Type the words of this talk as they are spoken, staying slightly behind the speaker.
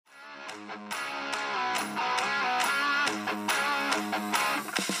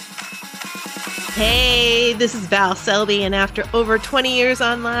Hey, this is Val Selby, and after over 20 years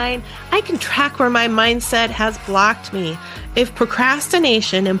online, I can track where my mindset has blocked me. If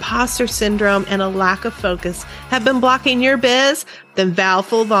procrastination, imposter syndrome, and a lack of focus have been blocking your biz, then Val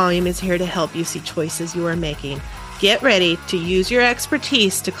Full Volume is here to help you see choices you are making. Get ready to use your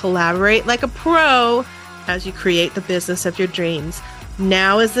expertise to collaborate like a pro as you create the business of your dreams.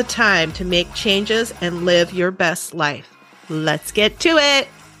 Now is the time to make changes and live your best life. Let's get to it.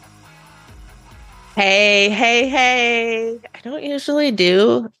 Hey. I don't usually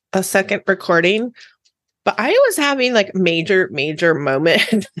do a second recording, but I was having like major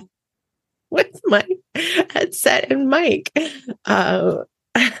moment with my headset and mic. For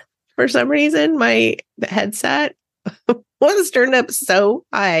some reason, my headset was turned up so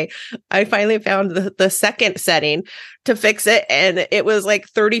high. I finally found the second setting to fix it, and it was like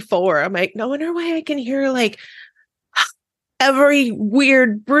 34. I'm like, no wonder why I can hear like every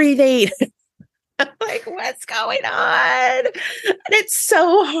weird breathing. Like, what's going on? And it's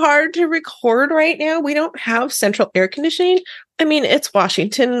so hard to record right now. We don't have central air conditioning. I mean, it's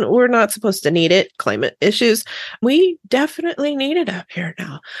Washington. We're not supposed to need it. Climate issues. We definitely need it up here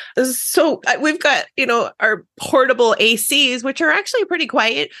now. So we've got, our portable ACs, which are actually pretty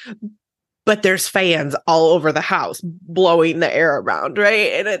quiet, but there's fans all over the house blowing the air around,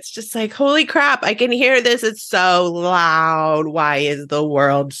 right? And it's just like, holy crap, I can hear this. It's so loud. Why is the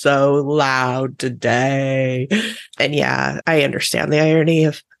world so loud today? And yeah, I understand the irony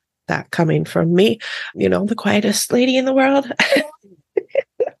of that coming from me, the quietest lady in the world.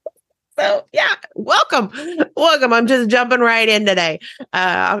 So yeah, welcome. I'm just jumping right in today.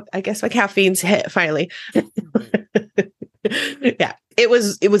 I guess my caffeine's hit finally. Yeah, it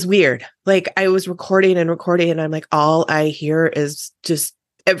was weird. Like I was recording and I'm like, all I hear is just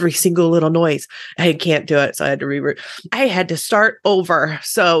every single little noise. I can't do it. So I had to reroute. I had to start over.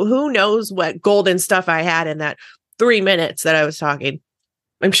 So who knows what golden stuff I had in that 3 minutes that I was talking.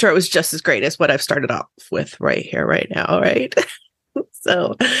 I'm sure it was just as great as what I've started off with right here, right now. Right.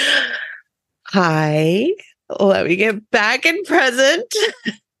 So, hi, let me get back in present.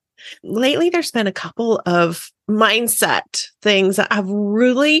 Lately, there's been a couple of mindset things that have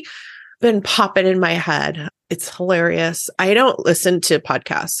really been popping in my head. It's hilarious. I don't listen to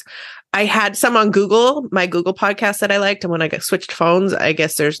podcasts. I had some on Google, my Google podcast that I liked. And when I got switched phones, I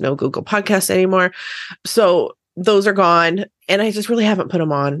guess there's no Google podcasts anymore. So those are gone. And I just really haven't put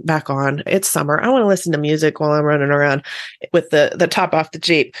them back on. It's summer. I want to listen to music while I'm running around with the top off the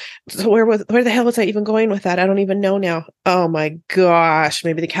Jeep. So where the hell was I even going with that? I don't even know now. Oh my gosh.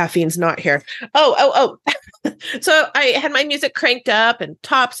 Maybe the caffeine's not here. Oh. So I had my music cranked up and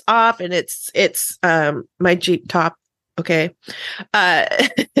tops off, and it's my Jeep top. Okay. And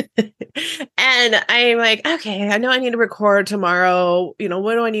I'm like, okay, I know I need to record tomorrow.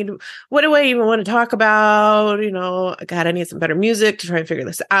 What do I need? What do I even want to talk about? God, I need some better music to try and figure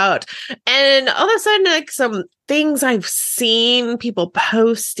this out. And all of a sudden, like some things I've seen people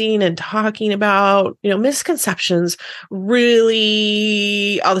posting and talking about, misconceptions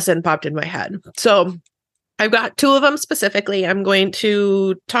really all of a sudden popped in my head. So I've got 2 of them specifically. I'm going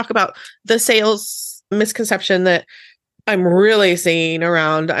to talk about the sales misconception that I'm really seeing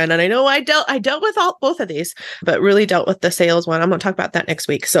around. And I know I dealt with both of these, but really dealt with the sales one. I'm going to talk about that next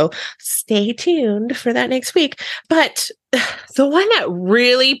week. So stay tuned for that next week. But the one that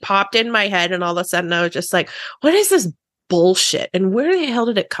really popped in my head, and all of a sudden I was just like, what is this bullshit? And where the hell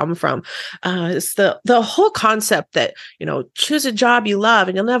did it come from? It's the whole concept that, choose a job you love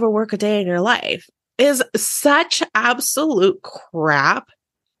and you'll never work a day in your life is such absolute crap.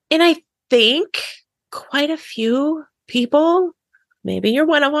 And I think quite a few people, maybe you're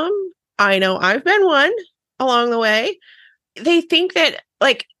one of them. I know I've been one along the way. They think that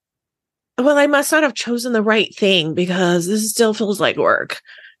like, well, I must not have chosen the right thing because this still feels like work.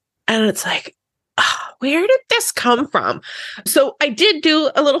 And it's like, where did this come from? So I did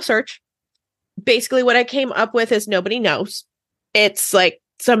do a little search. Basically, what I came up with is nobody knows. It's like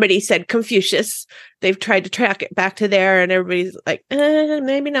somebody said Confucius. They've tried to track it back to there, and everybody's like,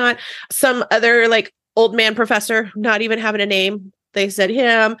 maybe not. Some other like old man professor, not even having a name. They said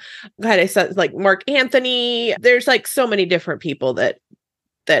him. God, I said like Mark Anthony. There's like so many different people that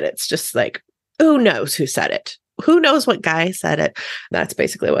it's just like, who knows who said it? Who knows what guy said it? That's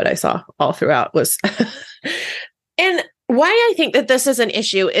basically what I saw all throughout was. And why I think that this is an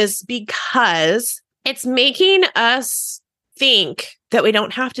issue is because it's making us think that we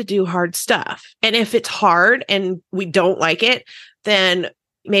don't have to do hard stuff. And if it's hard and we don't like it, then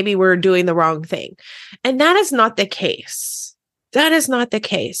maybe we're doing the wrong thing. And that is not the case. That is not the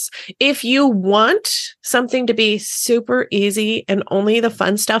case. If you want something to be super easy and only the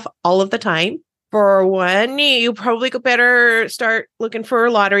fun stuff all of the time, For one, you probably better start looking for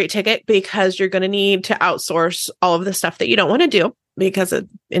a lottery ticket because you're going to need to outsource all of the stuff that you don't want to do because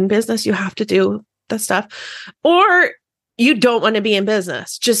in business, you have to do the stuff. Or you don't want to be in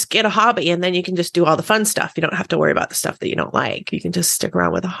business. Just get a hobby and then you can just do all the fun stuff. You don't have to worry about the stuff that you don't like. You can just stick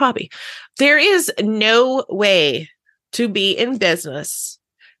around with a hobby. There is no way to be in business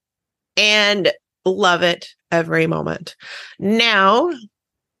and love it every moment. Now,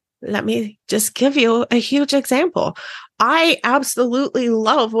 let me just give you a huge example. I absolutely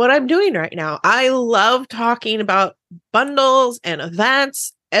love what I'm doing right now. I love talking about bundles and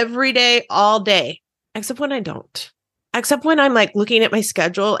events every day, all day, except when I don't. Except when I'm like looking at my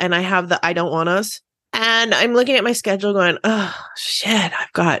schedule and I have the I don't want us. And I'm looking at my schedule going, oh, shit,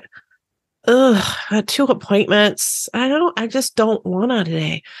 I've got 2 appointments. I just don't want to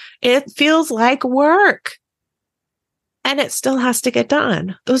today. It feels like work. And it still has to get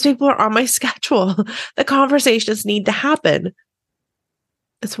done. Those people are on my schedule. The conversations need to happen.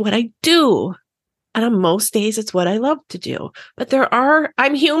 It's what I do. And on most days, it's what I love to do. But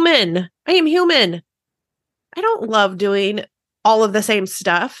I'm human. I am human. I don't love doing all of the same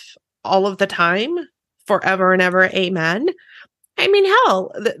stuff all of the time, forever and ever. Amen. I mean,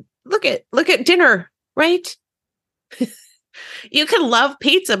 hell, look at dinner, right? You can love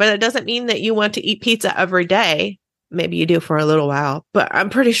pizza, but it doesn't mean that you want to eat pizza every day. Maybe you do for a little while, but I'm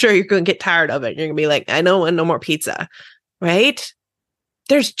pretty sure you're going to get tired of it. You're going to be like, I don't want no more pizza, right?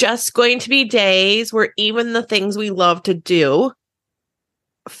 There's just going to be days where even the things we love to do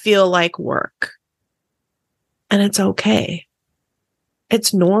feel like work. And it's okay.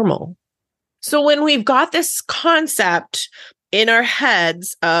 It's normal. So when we've got this concept in our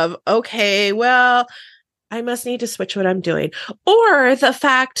heads of, okay, well, I must need to switch what I'm doing. Or the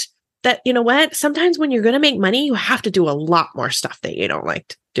fact that, you know what, sometimes when you're going to make money, you have to do a lot more stuff that you don't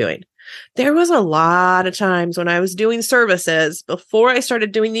like doing. There was a lot of times when I was doing services before I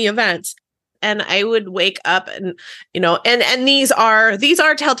started doing the events, and I would wake up and, and these are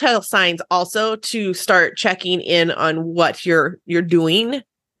telltale signs also to start checking in on what you're doing.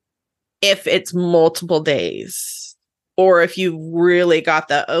 If it's multiple days, or if you really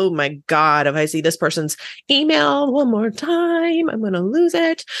got oh my God, if I see this person's email one more time, I'm going to lose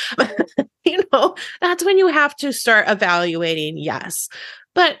it. That's when you have to start evaluating. Yes.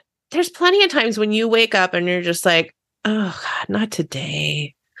 But there's plenty of times when you wake up and you're just like, oh God, not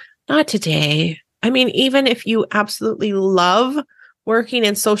today. Not today. I mean, even if you absolutely love working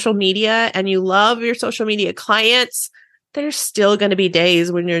in social media and you love your social media clients, there's still going to be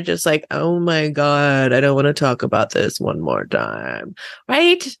days when you're just like, oh my God, I don't want to talk about this one more time,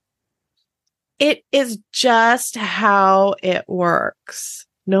 right? It is just how it works.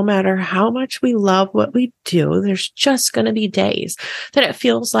 No matter how much we love what we do, there's just going to be days that it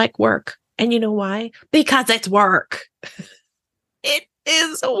feels like work. And you know why? Because it's work. It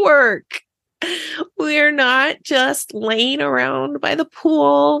is work. We're not just laying around by the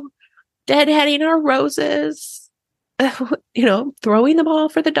pool, deadheading our roses, throwing the ball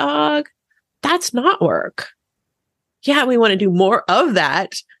for the dog. That's not work. Yeah, we want to do more of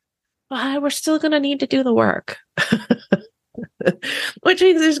that, but we're still going to need to do the work. Which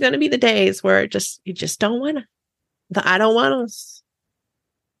means there's going to be the days where you just don't want to. I don't want us.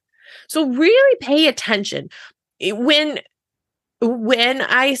 So really pay attention. When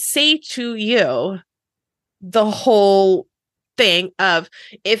I say to you the whole thing of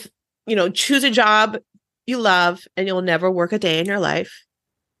choose a job you love and you'll never work a day in your life.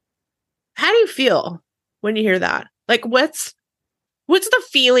 How do you feel when you hear that? Like, what's the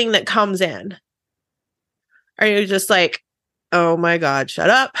feeling that comes in? Are you just like, oh my God, shut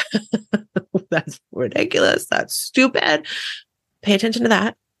up. That's ridiculous. That's stupid. Pay attention to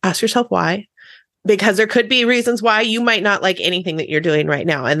that. Ask yourself why. Because there could be reasons why you might not like anything that you're doing right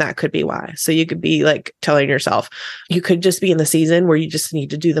now. And that could be why. So you could be like telling yourself, you could just be in the season where you just need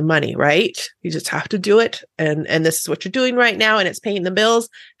to do the money, right? You just have to do it. And this is what you're doing right now. And it's paying the bills.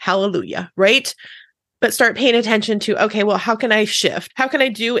 Hallelujah. Right? But start paying attention to, okay, well, how can I shift? How can I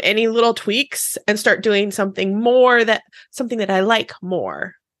do any little tweaks and start doing something that I like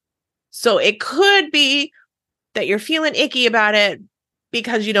more? So it could be that you're feeling icky about it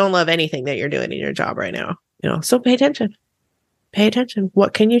because you don't love anything that you're doing in your job right now. So pay attention. Pay attention.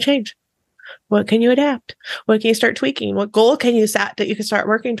 What can you change? What can you adapt? What can you start tweaking? What goal can you set that you can start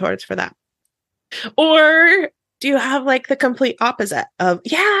working towards for that? Or do you have like the complete opposite of,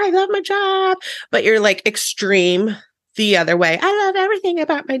 yeah, I love my job, but you're like extreme the other way. I love everything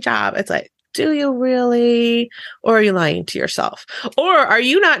about my job. It's like, do you really? Or are you lying to yourself? Or are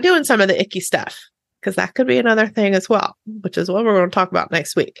you not doing some of the icky stuff? Because that could be another thing as well, which is what we're going to talk about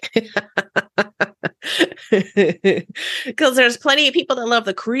next week. Because there's plenty of people that love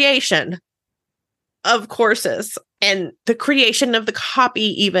the creation of courses and the creation of the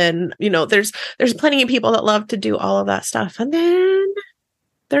copy even. There's plenty of people that love to do all of that stuff, and then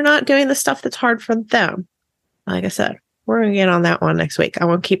they're not doing the stuff that's hard for them. Like I said, we're going to get on that one next week. I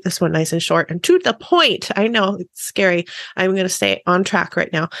want to keep this one nice and short and to the point. I know it's scary. I'm going to stay on track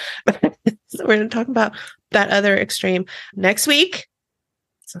right now. So we're going to talk about that other extreme next week.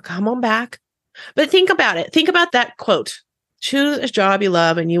 So come on back. But think about it. Think about that quote. Choose a job you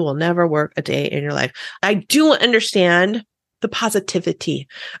love and you will never work a day in your life. I do understand the positivity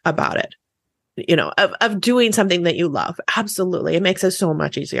about it, of doing something that you love. Absolutely. It makes it so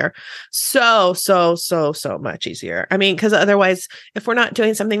much easier. So much easier. I mean, because otherwise, if we're not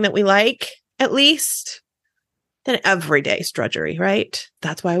doing something that we like, at least, then every day is drudgery, right?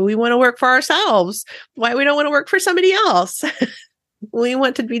 That's why we want to work for ourselves. Why we don't want to work for somebody else. We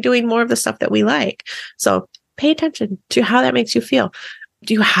want to be doing more of the stuff that we like. So pay attention to how that makes you feel.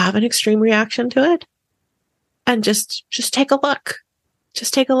 Do you have an extreme reaction to it? And just take a look.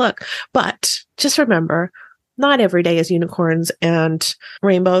 Just take a look. But just remember, not every day is unicorns and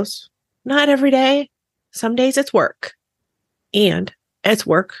rainbows. Not every day. Some days it's work. And it's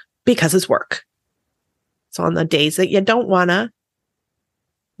work because it's work. So on the days that you don't wanna,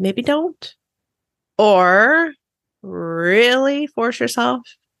 maybe don't. Or really force yourself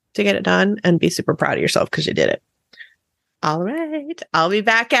to get it done and be super proud of yourself because you did it. All right. I'll be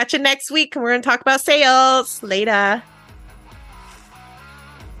back at you next week and we're going to talk about sales. Later.